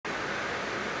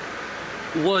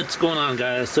What's going on,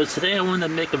 guys? So today I wanted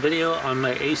to make a video on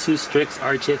my Asus Strix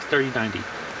RTX 3090.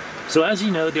 So as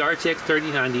you know, the RTX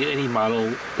 3090, any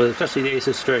model, but especially the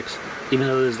Asus Strix, even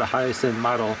though it is the highest end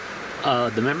model,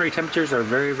 the memory temperatures are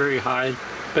very high,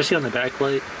 especially on the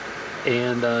backplate.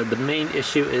 And the main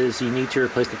issue is you need to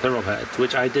replace the thermal pads,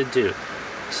 which I did do.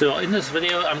 So in this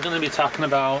video, I'm going to be talking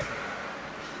about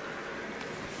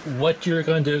what you're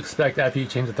going to expect after you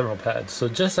change the thermal pads. So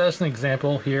just as an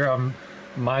example, here I'm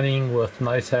mining with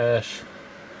nice hash,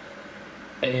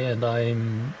 and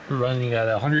I'm running at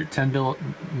 110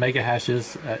 mega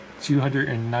hashes at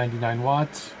 299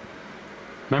 watts.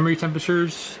 Memory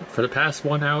temperatures for the past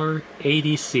 1 hour,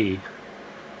 80 C.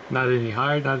 Not any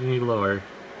higher, not any lower.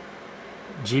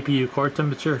 GPU core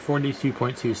temperature,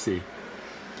 42.2 C.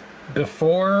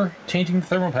 Before changing the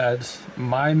thermal pads,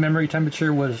 my memory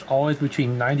temperature was always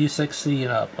between 96 C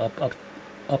and up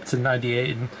to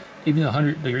 98 and even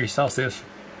 100 degrees Celsius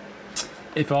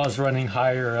if I was running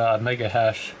higher mega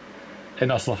hash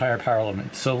and also higher power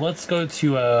limit. So let's go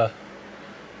to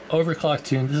overclock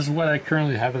tune. This is what I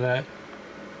currently have it at.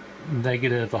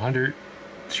 Negative 100,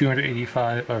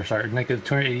 285, or sorry, negative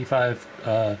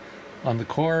 285 on the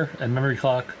core, and memory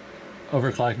clock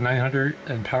overclock 900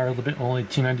 and power limit only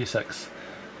 296.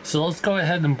 So let's go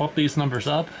ahead and bump these numbers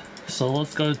up. So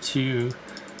let's go to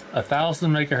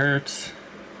 1000 megahertz,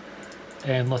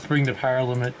 and let's bring the power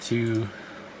limit to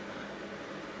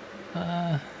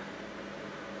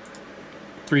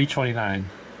 329.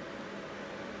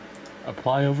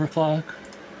 Apply overclock.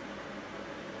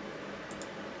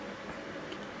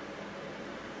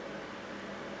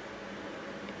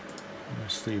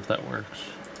 Let's see if that works.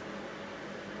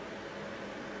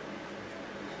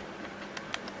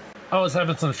 I was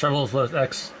having some struggles with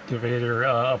Excavator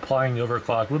applying the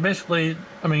overclock, but basically,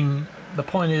 I mean, the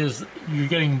point is you're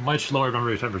getting much lower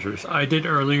memory temperatures. I did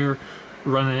earlier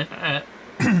run it at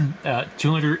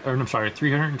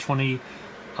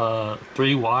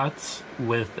 323 watts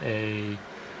with a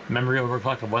memory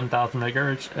overclock of 1000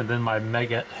 megahertz, and then my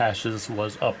mega hashes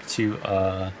was up to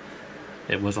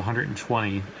it was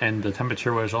 120, and the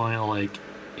temperature was only like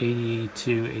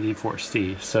 82, 84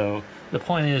 C. So the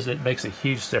point is, it makes a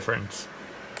huge difference.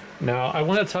 Now I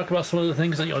want to talk about some of the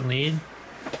things that you'll need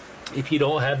if you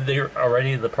don't have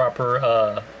already the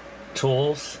proper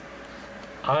tools.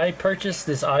 I purchased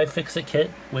this iFixit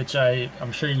kit, which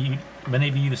I'm sure many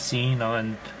of you have seen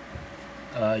on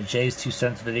Jay's 2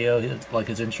 cents video, like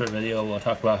his intro video. We'll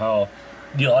talk about how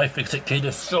the iFixit kit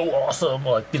is so awesome.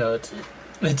 Like, you know,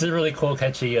 it's a really cool,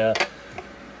 catchy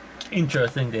intro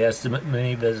thing that has to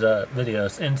many of his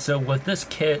videos. And so with this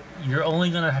kit, you're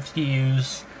only going to have to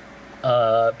use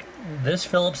this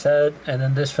Phillips head and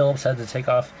then this Phillips head to take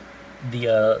off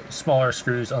the smaller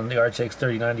screws on the RTX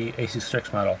 3090 Asus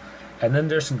Strix model. And then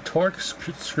there's some Torx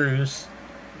screws.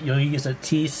 You'll use a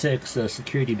T6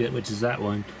 security bit, which is that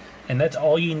one. And that's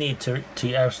all you need to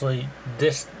actually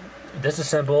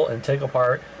disassemble and take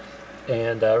apart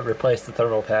and replace the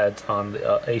thermal pads on the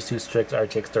Asus Strix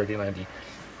RTX 3090.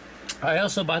 I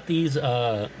also bought these,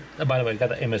 by the way, I got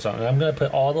the Amazon, and I'm going to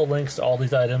put all the links to all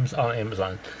these items on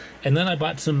Amazon. And then I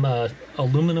bought some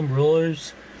aluminum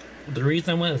rulers. The reason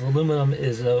I went with aluminum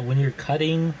is when you're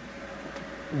cutting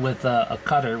with a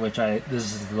cutter, which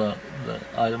this is the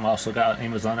item I also got on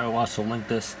Amazon. I will also link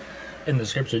this in the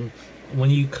description. When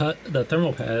you cut the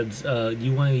thermal pads,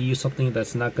 you want to use something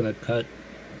that's not going to cut,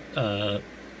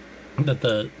 that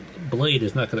the blade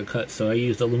is not going to cut. So I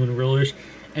used aluminum rulers.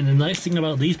 And the nice thing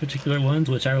about these particular ones,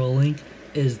 which I will link,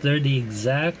 is they're the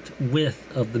exact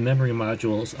width of the memory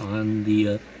modules on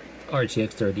the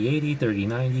RTX 3080,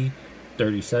 3090,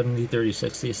 3070,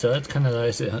 3060. So that's kind of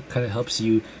nice. It kind of helps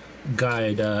you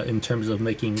guide in terms of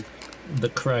making the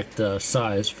correct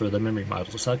size for the memory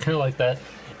module. So I kind of like that.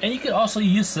 And you could also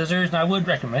use scissors, and I would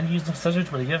recommend using scissors,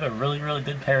 but if you have a really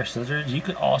good pair of scissors, you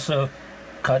could also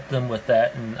cut them with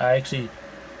that. And I actually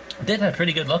did have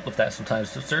pretty good luck with that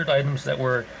sometimes. So certain items that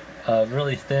were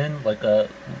really thin, like a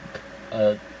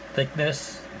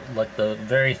thickness, like the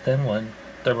very thin one,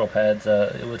 thermal pads,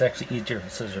 it was actually easier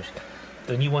with scissors.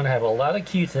 Then you want to have a lot of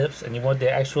Q-tips, and you want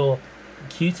the actual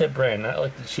Q-tip brand, not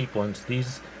like the cheap ones.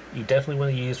 These you definitely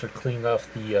want to use for cleaning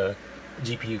off the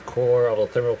GPU core, all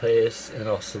the thermal paste, and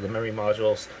also the memory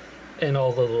modules, and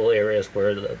all the little areas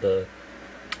where the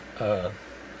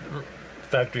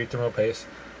factory thermal paste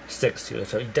sticks to it.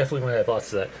 So you definitely want to have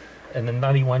lots of that. And then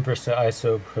 91%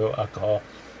 isopropyl alcohol,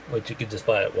 which you can just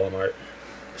buy at Walmart.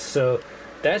 So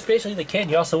that's basically the kit.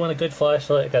 You also want a good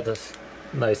flashlight. I got this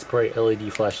nice bright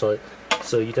LED flashlight,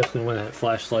 so you definitely want a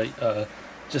flashlight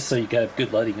just so you can have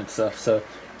good lighting and stuff. So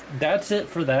that's it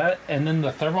for that. And then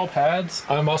the thermal pads,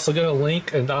 I'm also going to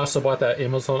link, and I also bought that at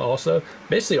Amazon also.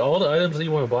 Basically, all the items that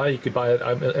you want to buy, you could buy at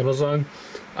Amazon.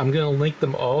 I'm going to link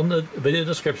them all in the video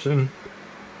description.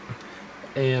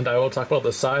 And I will talk about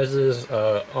the sizes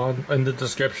in the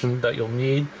description that you'll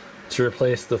need to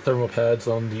replace the thermal pads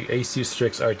on the Asus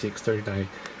Strix RTX 3090.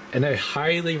 And I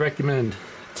highly recommend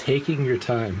taking your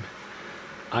time.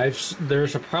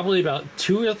 There's probably about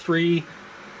 2 or 3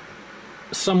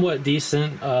 somewhat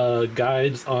decent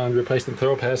guides on replacing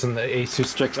thermal pads in the Asus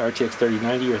Strix RTX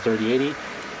 3090 or 3080.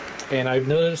 And I've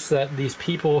noticed that these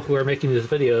people who are making these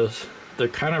videos, they're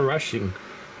kind of rushing.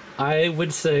 I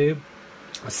would say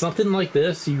something like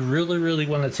this, you really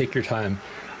want to take your time.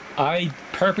 I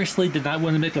purposely did not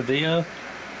want to make a video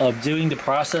of doing the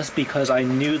process because I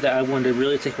knew that I wanted to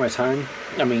really take my time.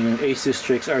 I mean, an Asus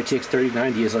Strix RTX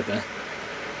 3090 is like a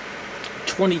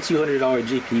 $2,200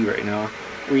 GPU right now,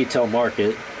 retail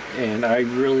market, and I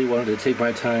really wanted to take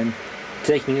my time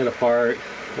taking it apart,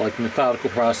 like methodical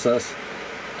process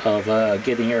of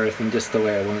getting everything just the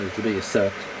way I wanted it to be.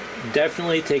 So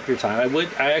definitely take your time.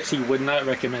 I actually would not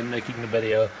recommend making the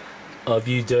video of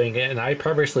you doing it, and I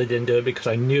purposely didn't do it because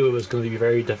I knew it was going to be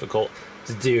very difficult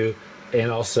to do, and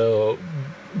also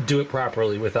do it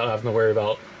properly without having to worry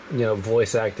about, you know,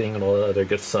 voice acting and all the other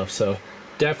good stuff. So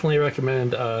definitely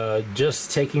recommend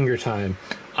just taking your time.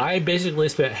 I basically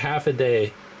spent half a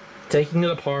day taking it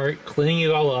apart, cleaning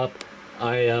it all up.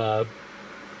 I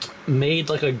made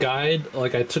like a guide,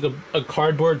 like I took a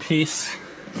cardboard piece.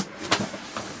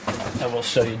 I will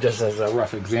show you just as a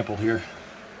rough example here.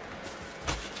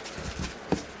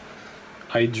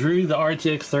 I drew the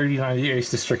RTX 3090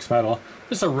 Asus Strix model,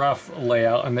 just a rough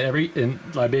layout, and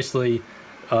I basically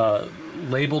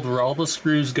labeled where all the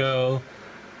screws go,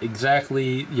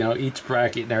 exactly, you know, each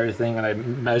bracket and everything, and I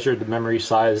measured the memory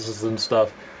sizes and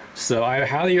stuff. So I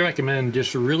highly recommend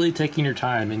just really taking your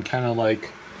time and kind of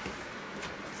like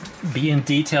being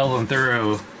detailed and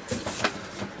thorough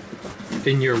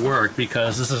in your work,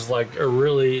 because this is like a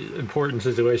really important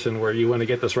situation where you want to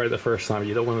get this right the first time.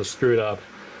 You don't want to screw it up.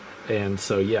 And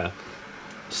so yeah,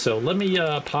 so let me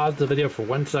pause the video for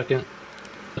 1 second.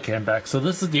 Okay, I'm back. So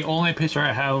this is the only picture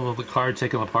I have of the card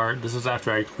taken apart. This is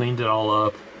after I cleaned it all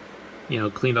up, you know,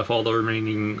 cleaned off all the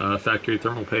remaining factory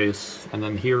thermal paste, and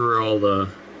then here are all the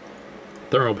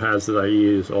thermal pads that I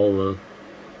use, all the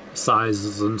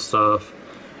sizes and stuff.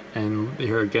 And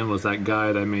here again was that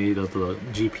guide I made of the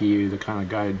GPU, the kind of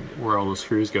guide where all the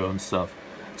screws go and stuff.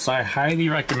 So I highly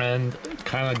recommend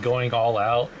kind of going all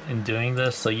out and doing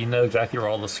this so you know exactly where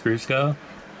all the screws go.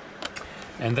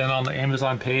 And then on the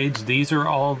Amazon page, these are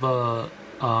all the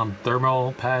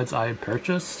thermal pads I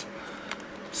purchased.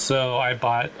 So I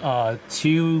bought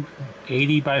 2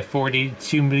 80 by 40,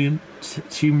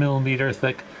 2 millimeter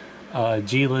thick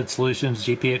Gelid Solutions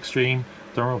GP-Extreme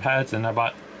thermal pads, and I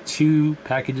bought 2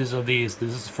 packages of these.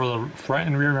 This is for the front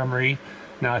and rear memory.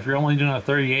 Now if you're only doing a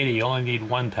 3080, you only need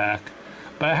 1 pack.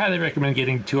 But I highly recommend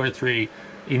getting 2 or 3,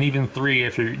 and even 3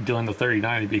 if you're doing the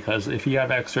 3090, because if you have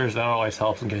extras, that always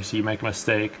helps in case you make a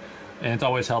mistake. And it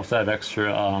always helps to have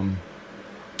extra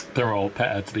thermal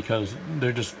pads, because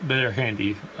they're handy,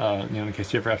 you know, in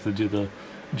case you ever have to do the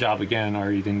job again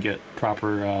or you didn't get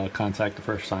proper contact the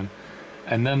first time.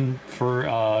 And then for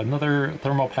another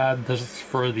thermal pad, this is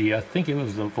for the, I think it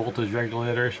was the voltage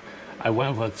regulators. I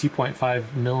went with a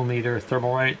 2.5 millimeter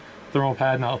Thermalright thermal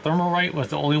pad. Now Thermalright was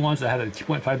the only ones that had a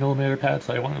 2.5 millimeter pad,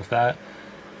 so I went with that.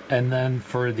 And then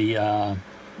for the I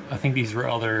think these were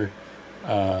other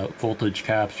voltage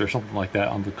caps or something like that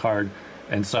on the card,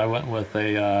 and so I went with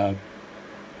a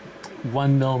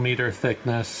 1 millimeter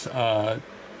thickness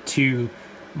 2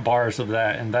 bars of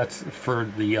that, and that's for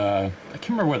the I can't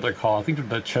remember what they're called. I think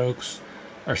they're the chokes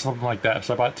or something like that.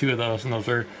 So I bought 2 of those, and those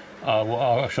are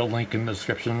I'll show a link in the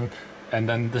description. And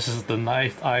then this is the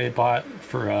knife I bought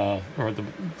for, or the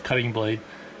cutting blade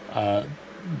that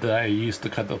I used to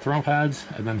cut the thermal pads.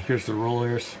 And then here's the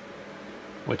rulers,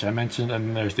 which I mentioned,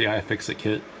 and there's the iFixit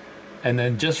kit. And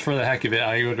then just for the heck of it,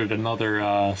 I ordered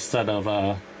another set of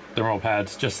thermal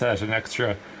pads just as an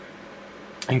extra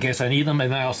in case I need them.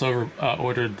 And I also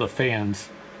ordered the fans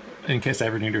in case I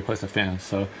ever need to replace the fans.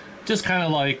 So just kind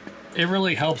of like, it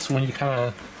really helps when you kind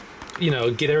of, you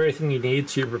know, get everything you need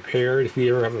to repair if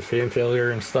you ever have a fan failure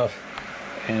and stuff.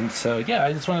 And so yeah,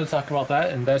 I just wanted to talk about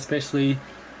that, and that's basically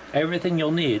everything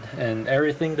you'll need. And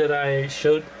everything that I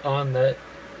showed on that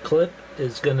clip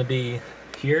is going to be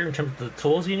here in terms of the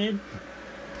tools you need.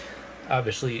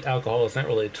 Obviously alcohol is not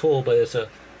really a tool, but it's a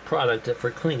product for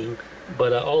cleaning.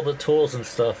 But all the tools and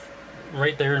stuff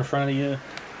right there in front of you.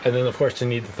 And then of course you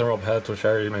need the thermal pads, which I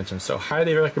already mentioned. So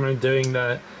highly recommend doing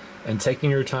that and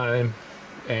taking your time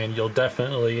and you'll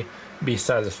definitely be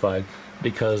satisfied.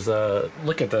 Because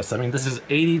look at this. I mean, this is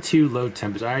 82 load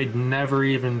temperature. I never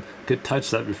even could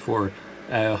touch that before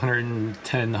at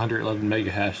 110, 111 mega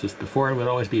hashes. Before it would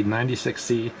always be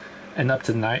 96C and up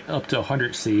to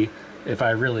 100C if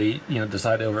I really, you know,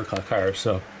 decide to overclock higher.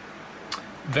 So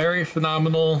very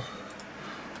phenomenal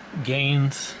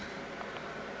gains.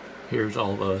 Here's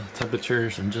all the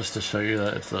temperatures, and just to show you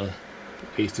that it's a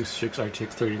Asus Strix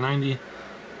RTX 3090.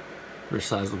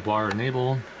 Resizable bar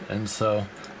enabled, and so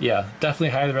yeah, definitely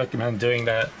highly recommend doing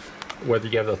that, whether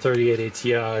you have the 3080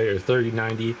 Ti or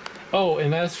 3090. Oh,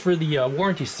 and as for the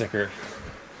warranty sticker,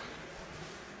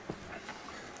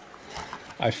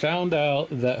 I found out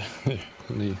that let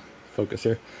me focus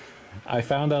here. I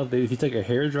found out that if you take a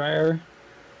hair dryer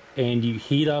and you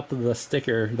heat up the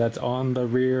sticker that's on the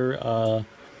rear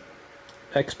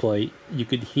X plate, you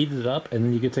could heat it up and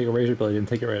then you could take a razor blade and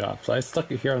take it right off. So I stuck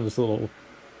it here on this little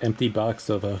empty box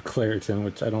of Claritin,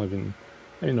 which I don't even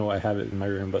know why I have it in my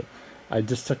room, but I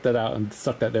just took that out and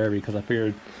stuck that there because I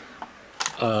figured,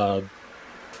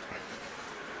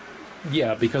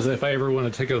 yeah, because if I ever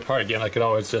want to take it apart again, I could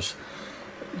always just,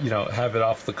 you know, have it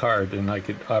off the card, and I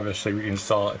could obviously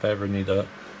reinstall it if I ever need to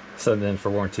send it in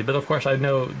for warranty. But of course, I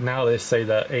know now they say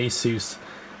that Asus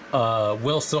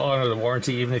will still honor the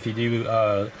warranty even if you do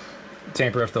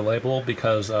tamper with the label,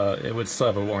 because it would still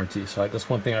have a warranty. So that's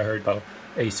one thing I heard about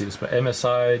Asus, but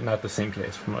MSI, not the same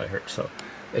case from what I heard. So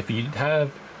if you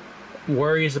have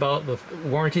worries about the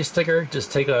warranty sticker,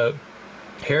 just take a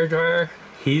hair dryer,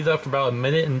 heat it up for about 1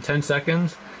 minute and 10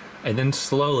 seconds, and then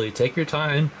slowly take your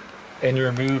time and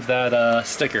remove that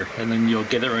sticker, and then you'll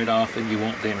get it right off and you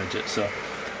won't damage it. So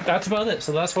that's about it.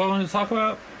 So that's what I wanted to talk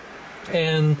about,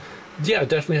 and yeah,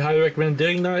 definitely highly recommend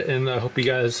doing that, and I hope you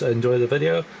guys enjoy the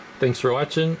video. Thanks for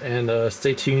watching, and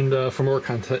stay tuned for more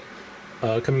content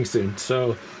coming soon.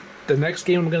 So the next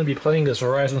game I'm going to be playing is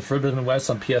Horizon Forbidden West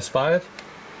on PS5,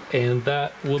 and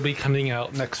that will be coming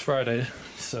out next Friday.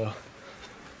 So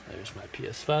there's my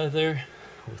PS5 there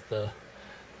with the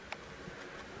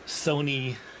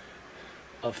Sony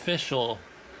official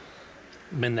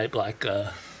Midnight Black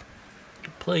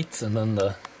plates, and then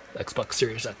the Xbox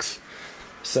Series X.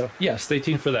 So yeah, stay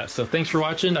tuned for that. So thanks for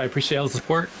watching. I appreciate all the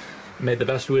support. May the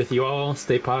best with you all.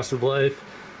 Stay positive life.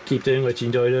 Keep doing what you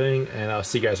enjoy doing, and I'll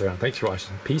see you guys around. Thanks for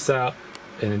watching. Peace out,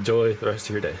 and enjoy the rest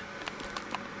of your day.